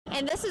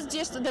And this is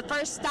just the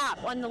first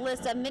stop on the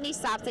list of many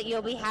stops that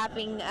you'll be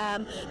having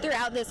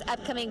throughout this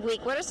upcoming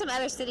week. What are some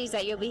other cities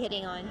that you'll be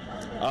hitting on?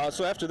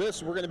 So after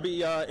this, we're going to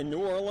be in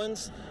New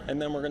Orleans,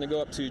 and then we're going to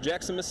go up to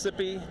Jackson,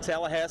 Mississippi,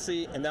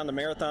 Tallahassee, and down to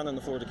Marathon and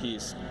the Florida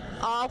Keys.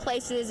 All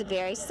places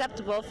very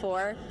susceptible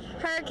for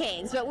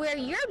hurricanes, but where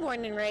you're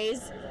born and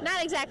raised,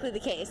 not exactly the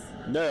case.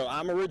 No,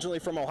 I'm originally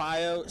from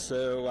Ohio,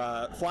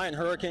 so flying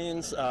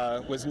hurricanes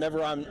was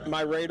never on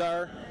my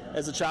radar.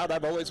 As a child,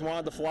 I've always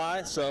wanted to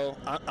fly, so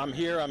I'm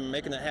here, I'm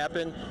making it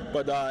happen,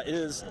 but it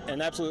is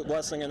an absolute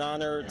blessing and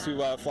honor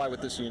to fly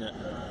with this unit.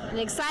 An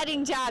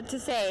exciting job, to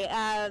say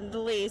the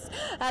least.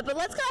 But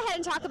let's go ahead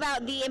and talk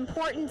about the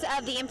importance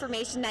of the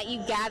information that you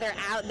gather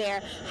out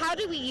there. How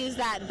do we use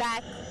that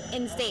back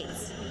in the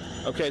States?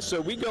 Okay, so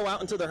we go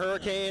out into the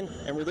hurricane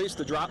and release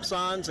the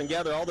dropsondes and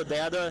gather all the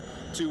data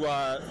to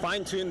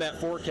fine-tune that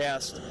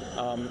forecast,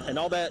 and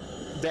all that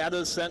data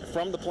is sent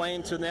from the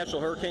plane to the National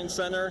Hurricane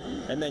Center,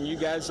 and then you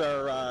guys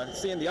are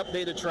seeing the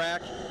updated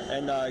track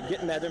and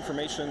getting that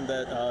information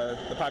that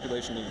the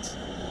population needs.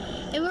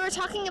 And we were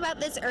talking about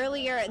this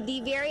earlier,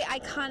 the very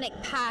iconic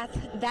path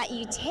that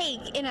you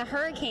take in a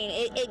hurricane.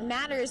 It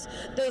matters,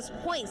 those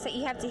points that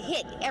you have to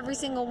hit, every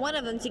single one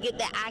of them, to get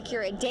the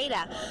accurate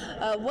data.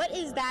 What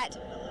is that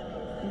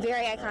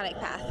very iconic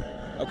path?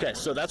 Okay,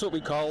 so that's what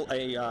we call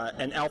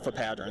an alpha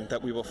pattern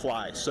that we will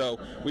fly. So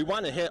we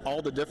want to hit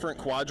all the different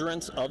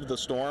quadrants of the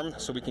storm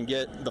so we can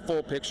get the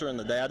full picture and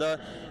the data,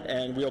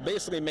 and we'll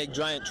basically make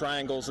giant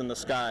triangles in the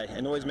sky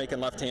and always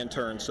making left-hand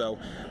turns. So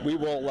we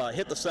will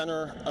hit the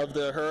center of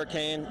the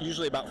hurricane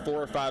usually about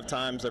 4 or 5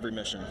 times every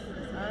mission.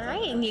 All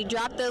right, and you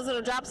drop those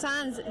little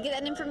dropsondes, get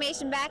that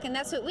information back, and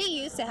that's what we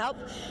use to help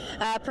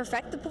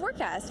perfect the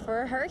forecast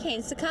for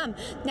hurricanes to come.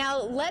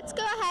 Now, let's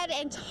go ahead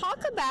and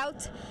talk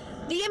about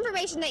the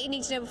information that you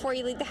need to know before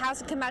you leave the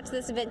house and come out to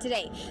this event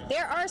today.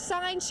 There are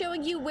signs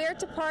showing you where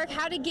to park,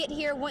 how to get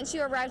here once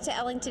you arrive to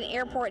Ellington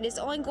Airport. It's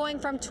only going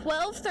from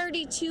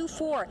 12:30 to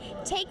 4.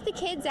 Take the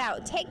kids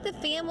out, take the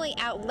family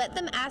out, let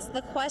them ask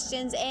the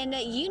questions, and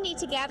you need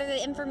to gather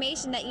the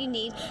information that you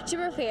need to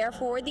prepare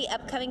for the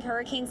upcoming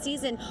hurricane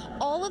season.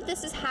 All of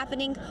this is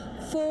happening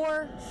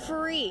for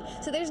free,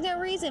 so there's no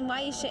reason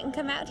why you shouldn't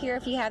come out here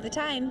if you have the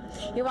time.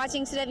 You're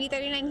watching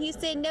CW39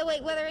 Houston. No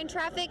wait, weather and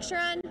traffic.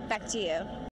 Sharon, back to you.